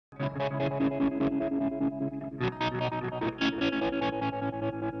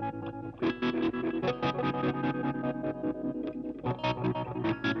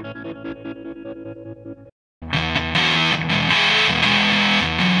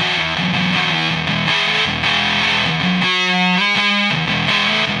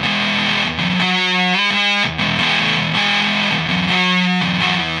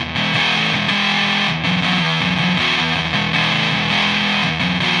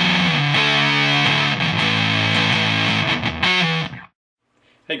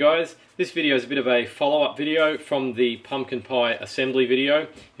Hey guys, this video is a bit of a follow-up video from the Pumpkin Pie assembly video.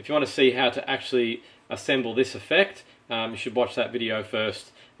 If you want to see how to actually assemble this effect, you should watch that video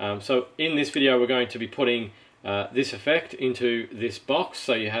first. So in this video we're going to be putting this effect into this box,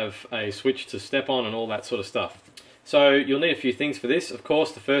 so you have a switch to step on and all that sort of stuff. So you'll need a few things for this. Of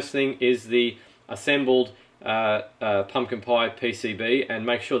course, the first thing is the assembled Pumpkin Pie PCB, and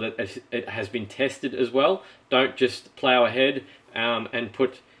make sure that it has been tested as well. Don't just plow ahead and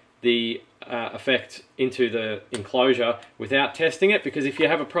put the effect into the enclosure without testing it, because if you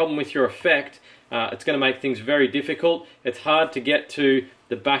have a problem with your effect, it's going to make things very difficult. It's hard to get to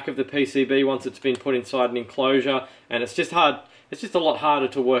the back of the PCB once it's been put inside an enclosure, and it's just hard. It's just a lot harder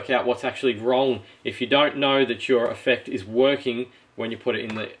to work out what's actually wrong if you don't know that your effect is working when you put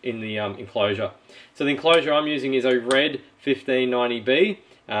it in the enclosure. So the enclosure I'm using is a red 1590B.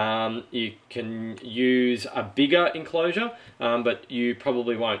 You can use a bigger enclosure, but you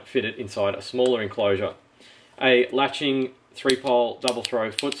probably won't fit it inside a smaller enclosure. A latching 3-pole double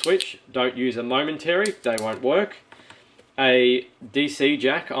throw foot switch. Don't use a momentary, they won't work. A DC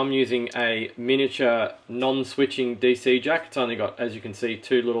jack. I'm using a miniature non-switching DC jack. It's only got, as you can see,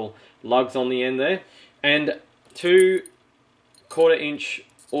 2 little lugs on the end there. And 2 1/4-inch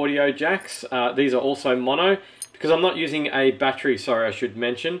audio jacks. These are also mono, because I'm not using a battery, sorry, I should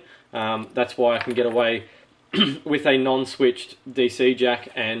mention. That's why I can get away with a non-switched DC jack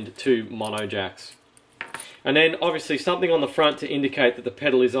and 2 mono jacks. And then obviously something on the front to indicate that the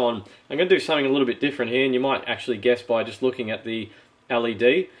pedal is on. I'm going to do something a little bit different here, and you might actually guess by just looking at the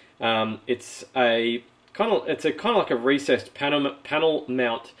LED. It's kind of like a recessed panel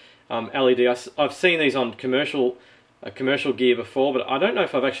mount LED. I've seen these on commercial gear before, but I don't know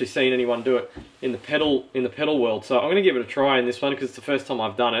if I've actually seen anyone do it in the pedal world. So I'm going to give it a try in this one, because it's the first time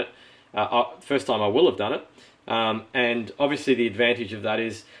I've done it. First time I will have done it. And obviously the advantage of that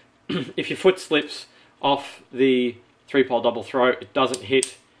is if your foot slips off the 3-pole double throw, it doesn't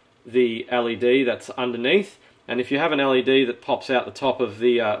hit the LED that's underneath. And if you have an LED that pops out the top of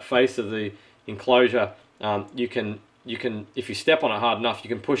the face of the enclosure, you can, if you step on it hard enough, you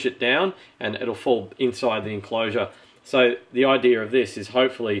can push it down and it'll fall inside the enclosure. So the idea of this is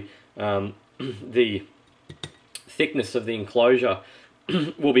hopefully the thickness of the enclosure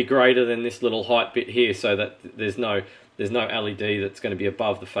will be greater than this little height bit here, so that there's no LED that's going to be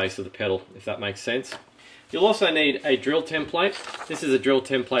above the face of the pedal, if that makes sense. You'll also need a drill template. This is a drill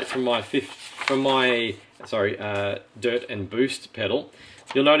template from my Dirt and Boost pedal.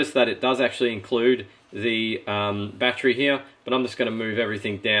 You'll notice that it does actually include the battery here, but I'm just going to move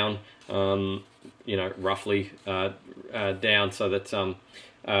everything down, you know, roughly down, so that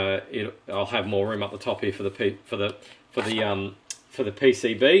I'll have more room up the top here for the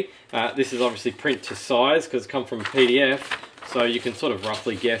PCB. This is obviously print to size because it's come from a PDF, so you can sort of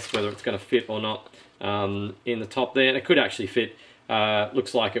roughly guess whether it's going to fit or not in the top there. And it could actually fit.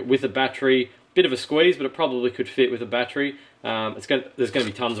 Looks like it with a battery. Bit of a squeeze, but it probably could fit with a battery. There's going to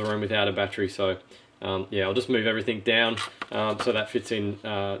be tons of room without a battery, so yeah, I'll just move everything down so that fits in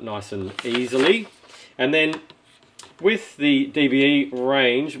nice and easily. And then with the DBE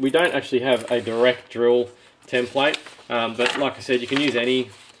range, we don't actually have a direct drill template, but like I said, you can use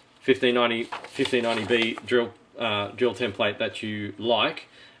any 1590B drill template that you like.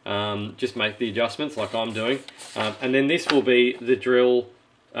 Just make the adjustments like I'm doing, and then this will be the drill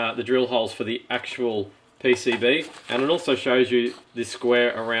holes for the actual PCB, and it also shows you this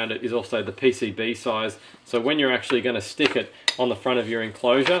square around it is also the PCB size, so when you're actually going to stick it on the front of your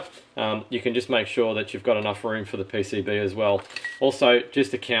enclosure, you can just make sure that you've got enough room for the PCB as well. Also,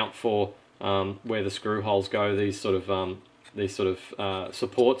 just account for where the screw holes go, these sort of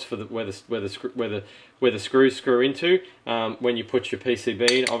supports for where the screws screw into. When you put your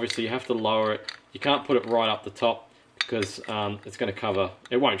PCB in, obviously you have to lower it. You can't put it right up the top, because it's going to cover,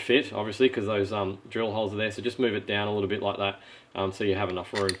 it won't fit obviously because those drill holes are there, so just move it down a little bit like that, so you have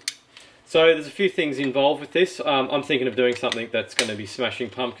enough room. So there's a few things involved with this. I'm thinking of doing something that's going to be Smashing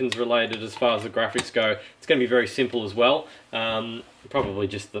Pumpkins related as far as the graphics go. It's going to be very simple as well, probably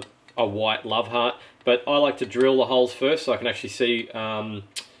just a white love heart, but I like to drill the holes first so I can actually see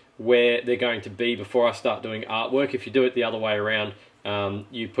where they're going to be before I start doing artwork. If you do it the other way around,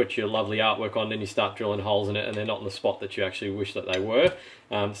 you put your lovely artwork on, then you start drilling holes in it, and they're not in the spot that you actually wish that they were.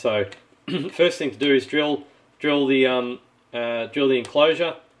 So first thing to do is drill the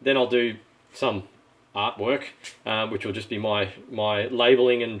enclosure. Then I'll do some artwork, which will just be my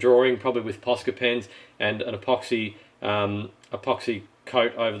labeling and drawing, probably with Posca pens and an epoxy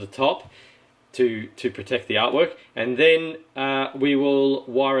coat over the top to protect the artwork, and then we will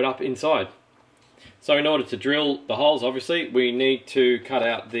wire it up inside. So in order to drill the holes, obviously we need to cut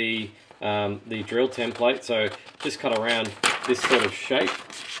out the drill template. So just cut around this sort of shape.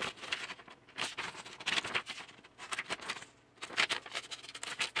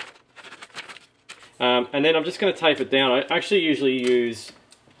 And then I'm just going to tape it down. I actually usually use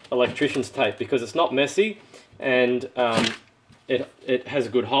electrician's tape because it's not messy, and it has a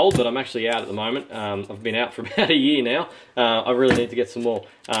good hold, but I'm actually out at the moment. I've been out for about a year now. I really need to get some more.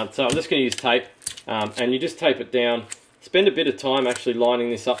 So I'm just going to use tape, and you just tape it down. Spend a bit of time actually lining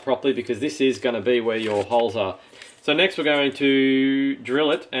this up properly, because this is going to be where your holes are. So next we're going to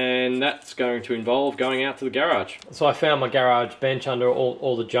drill it, and that's going to involve going out to the garage. So I found my garage bench under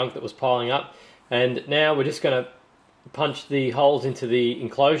all the junk that was piling up. And now we're just going to punch the holes into the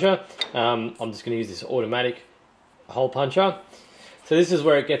enclosure. I'm just going to use this automatic hole puncher. So this is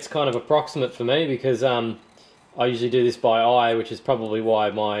where it gets kind of approximate for me, because I usually do this by eye, which is probably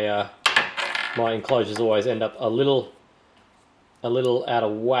why my enclosures always end up a little out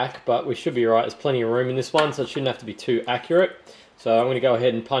of whack. But we should be right. There's plenty of room in this one, so it shouldn't have to be too accurate. So I'm going to go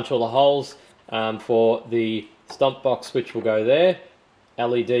ahead and punch all the holes. For the stump box switch will go there.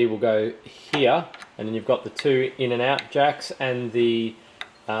 LED will go here, and then you've got the 2 in and out jacks and the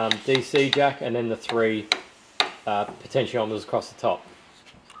DC jack, and then the 3 potentiometers across the top.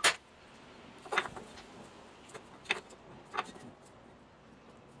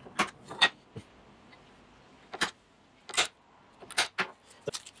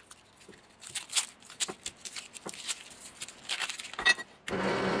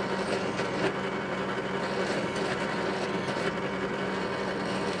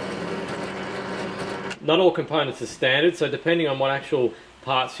 Not all components are standard, so depending on what actual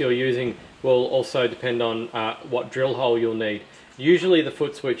parts you're using will also depend on what drill hole you'll need. Usually the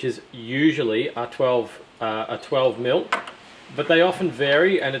foot switches are 12 mil, but they often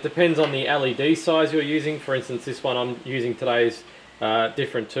vary, and it depends on the LED size you're using. For instance, this one I'm using today is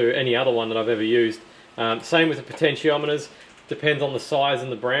different to any other one that I've ever used. Same with the potentiometers, depends on the size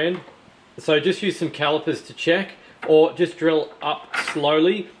and the brand. So just use some calipers to check, or just drill up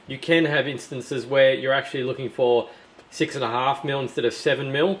slowly. You can have instances where you're actually looking for 6.5 mil instead of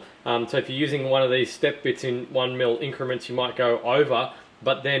 7 mil. So if you're using one of these step bits in 1 mil increments, you might go over,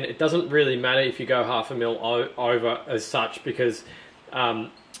 but then it doesn't really matter if you go 0.5 mil over as such, because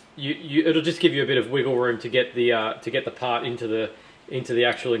it'll just give you a bit of wiggle room to get the part into the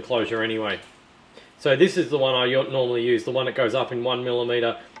actual enclosure anyway. So this is the one I normally use, the one that goes up in 1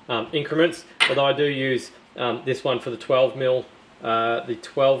 millimeter increments, although I do use this one for the 12 mil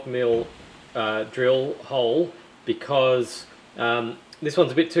drill hole, because this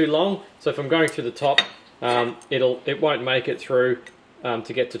one's a bit too long. So if I'm going through the top, it won't make it through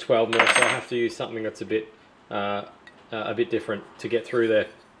to get to 12 mil. So I have to use something that's a bit different to get through there.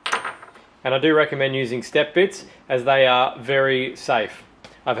 And I do recommend using step bits, as they are very safe.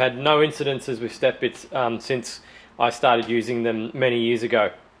 I've had no incidences with step bits since I started using them many years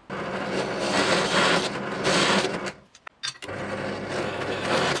ago.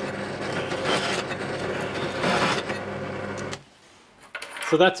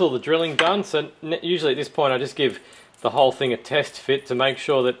 So that's all the drilling done. So usually at this point I just give the whole thing a test fit to make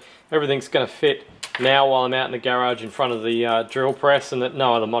sure that everything's going to fit now while I'm out in the garage in front of the drill press, and that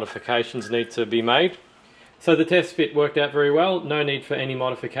no other modifications need to be made. So the test fit worked out very well. No need for any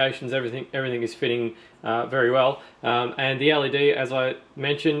modifications. Everything is fitting very well. And the LED, as I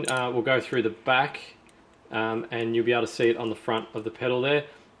mentioned, will go through the back, and you'll be able to see it on the front of the pedal there,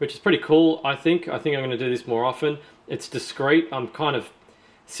 which is pretty cool. I think I'm going to do this more often. It's discreet. I'm kind of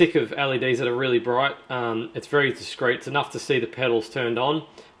sick of LEDs that are really bright. It's very discreet. It's enough to see the pedals turned on,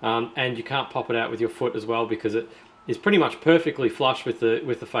 and you can't pop it out with your foot as well, because it is pretty much perfectly flush with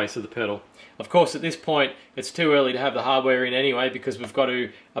the face of the pedal. Of course, at this point it's too early to have the hardware in anyway, because we've got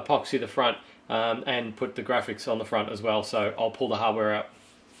to epoxy the front and put the graphics on the front as well, so I'll pull the hardware out.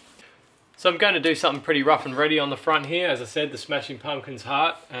 So I'm going to do something pretty rough and ready on the front here. As I said, the Smashing Pumpkins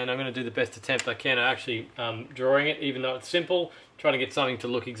heart, and I'm going to do the best attempt I can at actually drawing it, even though it's simple. Trying to get something to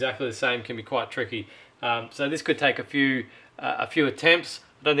look exactly the same can be quite tricky. So this could take a few attempts.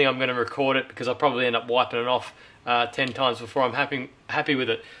 I don't think I'm going to record it, because I'll probably end up wiping it off 10 times before I'm happy with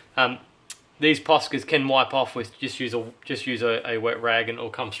it. These Poscas can wipe off with just use a wet rag, and it'll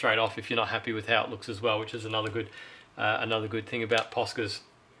come straight off if you're not happy with how it looks as well, which is another good thing about Poscas.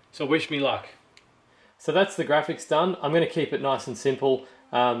 So wish me luck. So that's the graphics done. I'm going to keep it nice and simple.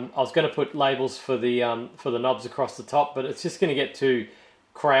 I was going to put labels for the knobs across the top, but it's just going to get too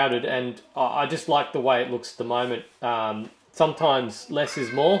crowded, and I just like the way it looks at the moment. Sometimes less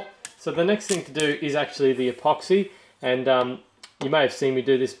is more. So the next thing to do is actually the epoxy, and you may have seen me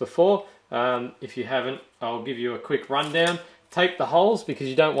do this before. If you haven't, I'll give you a quick rundown. Tape the holes because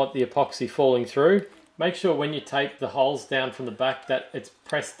you don't want the epoxy falling through. Make sure when you tape the holes down from the back that it's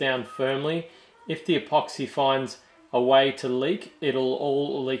pressed down firmly. If the epoxy finds a way to leak, it'll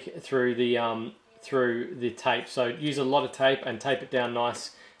all leak through the tape. So use a lot of tape and tape it down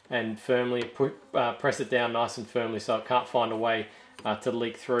nice and firmly. Press it down nice and firmly so it can't find a way to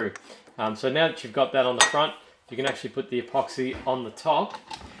leak through. So now that you've got that on the front, you can actually put the epoxy on the top.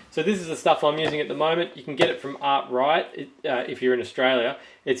 So this is the stuff I'm using at the moment. You can get it from Artrite if you're in Australia.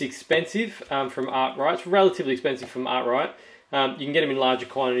 It's expensive from Artrite. It's relatively expensive from Artrite. You can get them in larger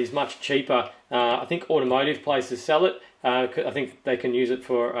quantities, much cheaper. I think automotive places sell it. I think they can use it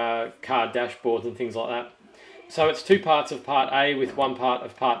for car dashboards and things like that. So it's 2 parts of part A with 1 part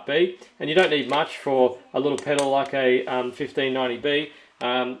of part B, and you don't need much for a little pedal like a 1590B.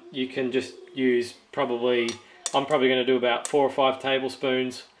 You can just use I'm probably going to do about 4 or 5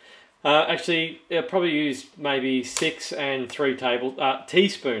 tablespoons. Actually, I'll probably use maybe 6 and 3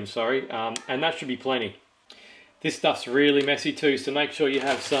 teaspoons, sorry, and that should be plenty. This stuff's really messy too, so make sure you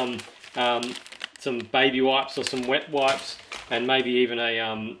have some baby wipes or some wet wipes, and maybe even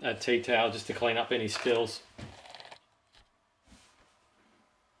a tea towel just to clean up any spills.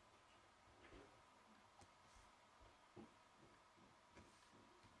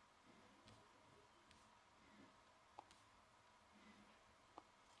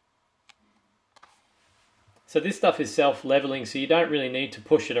 So this stuff is self-leveling, so you don't really need to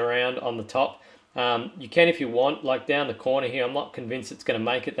push it around on the top. You can if you want, like down the corner here. I'm not convinced it's going to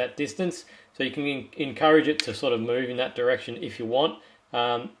make it that distance, so you can encourage it to sort of move in that direction if you want.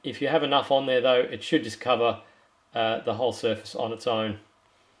 If you have enough on there though, it should just cover the whole surface on its own.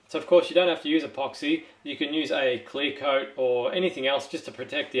 So of course you don't have to use epoxy. You can use a clear coat or anything else just to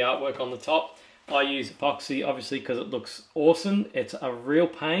protect the artwork on the top. I use epoxy obviously because it looks awesome. It's a real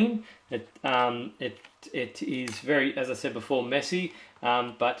pain. It is very, as I said before, messy,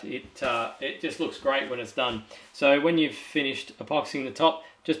 but it just looks great when it's done. So when you've finished epoxying the top,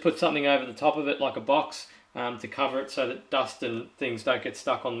 just put something over the top of it like a box to cover it so that dust and things don't get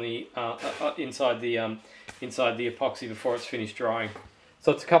stuck on the inside the epoxy before it's finished drying.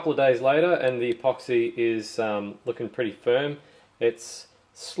 So it's a couple of days later and the epoxy is looking pretty firm. It's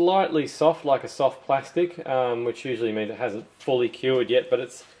slightly soft, like a soft plastic, which usually means it hasn't fully cured yet, but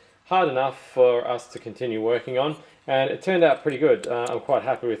it's hard enough for us to continue working on, and it turned out pretty good. I'm quite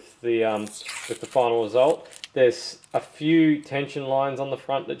happy with the final result. There's a few tension lines on the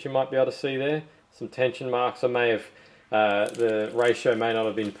front that you might be able to see there, some tension marks. I may have the ratio may not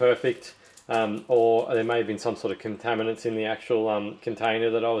have been perfect, or there may have been some sort of contaminants in the actual container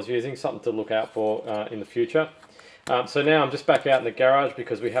that I was using, something to look out for in the future. So now I'm just back out in the garage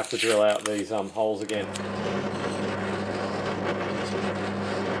because we have to drill out these holes again.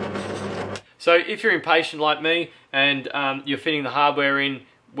 So if you're impatient like me and you're fitting the hardware in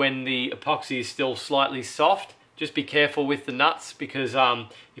when the epoxy is still slightly soft, just be careful with the nuts, because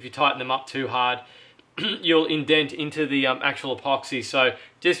if you tighten them up too hard, you'll indent into the actual epoxy. So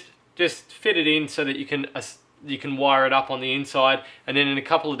just fit it in so that you can wire it up on the inside, and then in a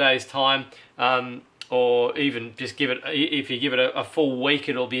couple of days' time, or even just give it, if you give it a full week,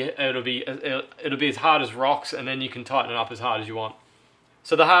 it'll be as hard as rocks, and then you can tighten it up as hard as you want.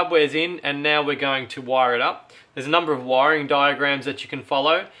 So the hardware's in, and now we're going to wire it up. There's a number of wiring diagrams that you can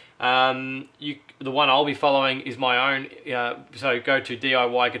follow. The one I'll be following is my own, so go to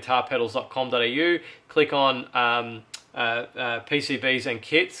DIYguitarpedals.com.au, click on PCBs and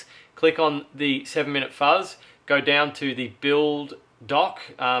kits, click on the 7-minute fuzz, go down to the build doc,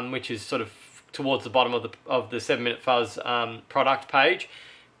 which is sort of towards the bottom of the 7-minute fuzz product page.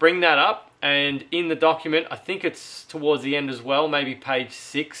 Bring that up, and in the document, I think it's towards the end as well, maybe page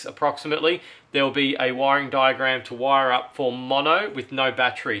 6 approximately, there will be a wiring diagram to wire up for mono with no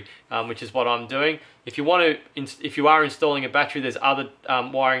battery, which is what I'm doing. If you are installing a battery, there's other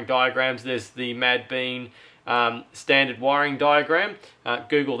wiring diagrams. There's the Mad Bean standard wiring diagram.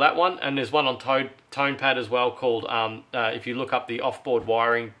 Google that one, and there's one on TonePad as well called, if you look up the offboard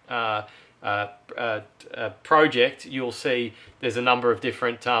wiring project, you'll see there's a number of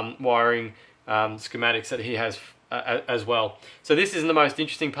different wiring schematics that he has as well. So this isn't the most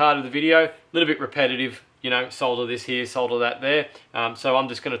interesting part of the video, a little bit repetitive, you know, solder this here, solder that there. So I'm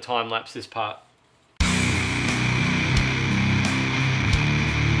just going to time lapse this part.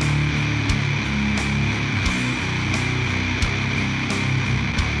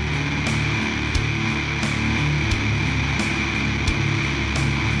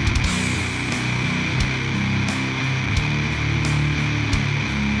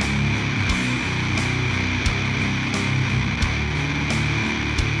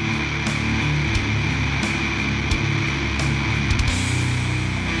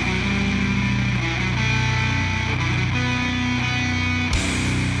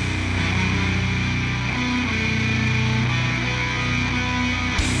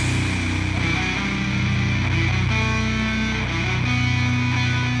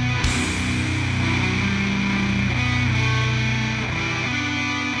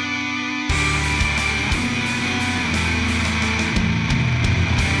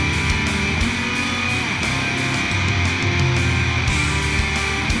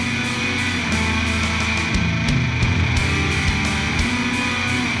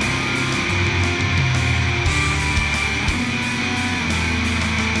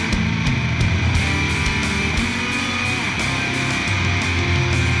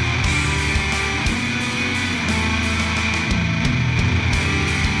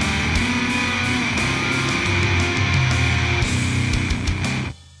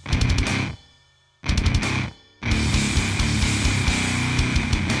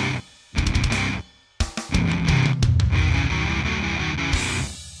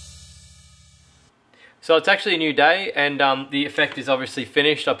 So it's actually a new day, and the effect is obviously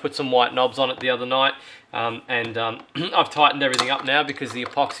finished. I put some white knobs on it the other night, and I've tightened everything up now because the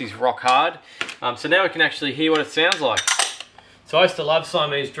epoxy's rock hard. So now we can actually hear what it sounds like. So I used to love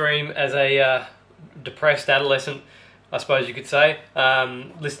Siamese Dream as a depressed adolescent, I suppose you could say.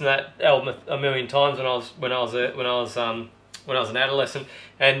 Listened to that album a million times when I was an adolescent,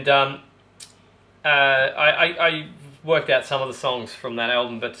 and I worked out some of the songs from that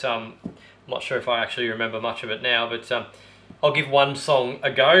album, but I'm not sure if I actually remember much of it now. But I'll give one song a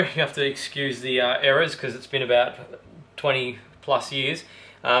go. You have to excuse the errors because it's been about 20 plus years.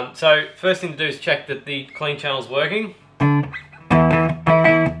 So first thing to do is check that the clean channel's working,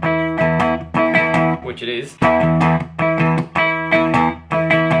 which it is.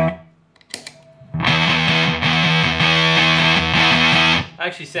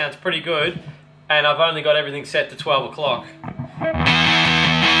 Actually sounds pretty good, and I've only got everything set to 12 o'clock.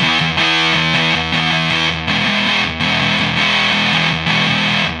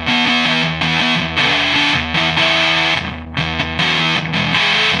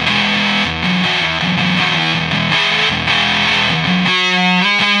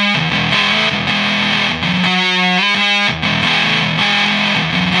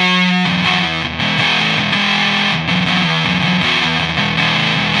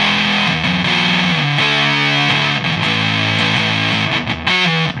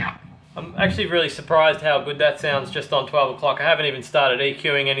 Actually really surprised how good that sounds just on 12 o'clock. I haven't even started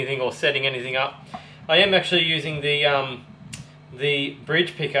EQing anything or setting anything up. I am actually using the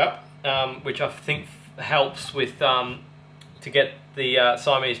bridge pickup, which I think helps with to get the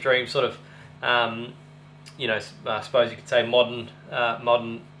Siamese Dream sort of you know, I suppose you could say modern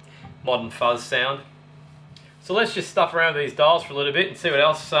fuzz sound. So let's just stuff around with these dials for a little bit and see what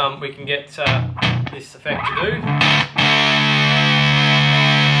else we can get this effect to do.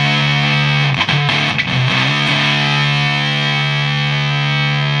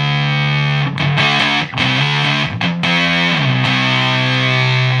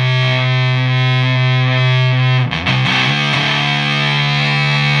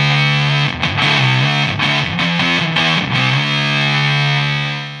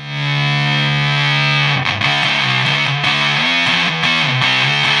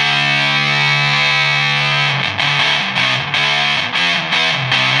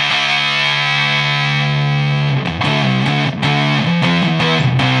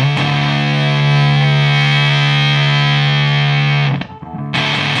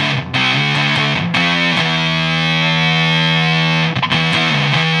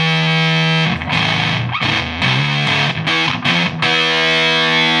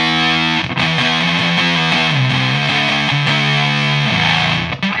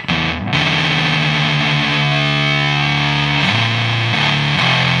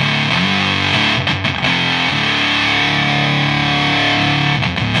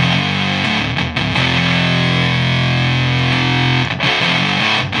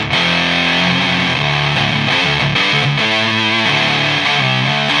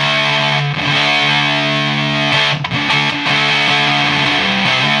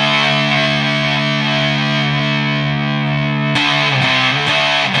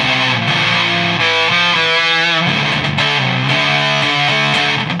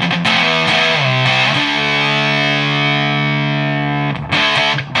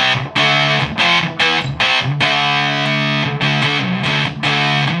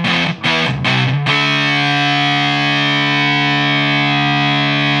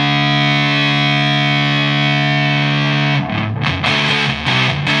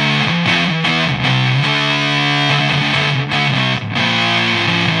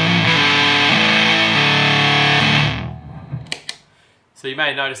 may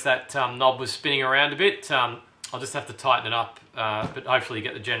have noticed that knob was spinning around a bit. I'll just have to tighten it up, but hopefully you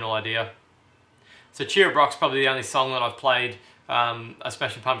get the general idea. So Cheer a Brock's probably the only song that I've played, a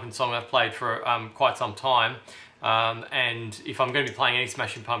Smashing Pumpkins song I've played for quite some time. And if I'm going to be playing any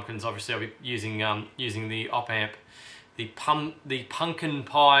Smashing Pumpkins, obviously I'll be using the op amp, the Punkn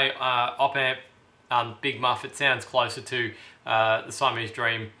Pi op amp, Big Muff. It sounds closer to the Siamese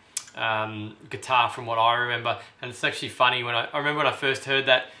Dream guitar from what I remember, and it's actually funny when I remember when I first heard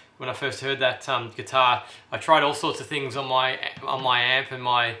that. When I first heard that guitar, I tried all sorts of things on my amp and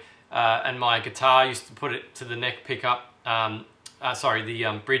my guitar. I used to put it to the neck pickup,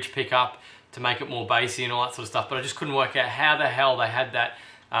 the bridge pickup to make it more bassy and all that sort of stuff. But I just couldn't work out how the hell they had that,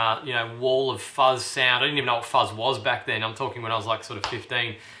 wall of fuzz sound. I didn't even know what fuzz was back then. I'm talking when I was like sort of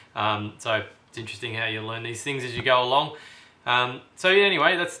 15. So it's interesting how you learn these things as you go along. So yeah,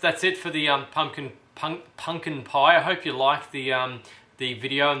 anyway, that's it for the Punkn Pi. I hope you like the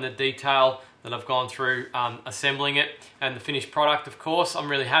video and the detail that I've gone through assembling it, and the finished product. Of course, I'm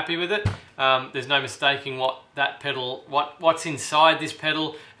really happy with it. There's no mistaking what's inside this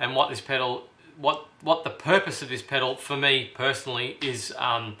pedal, and what the purpose of this pedal for me personally is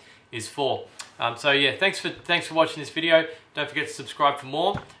for. So yeah, thanks for watching this video. Don't forget to subscribe for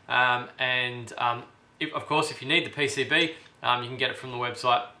more. Of course, if you need the PCB, you can get it from the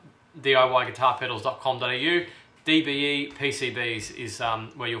website DIYguitarpedals.com.au. DBE PCBs is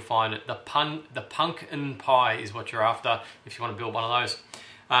where you'll find it. The Punkn Pi is what you're after if you want to build one of those.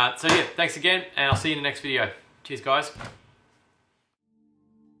 So yeah, thanks again, and I'll see you in the next video. Cheers, guys.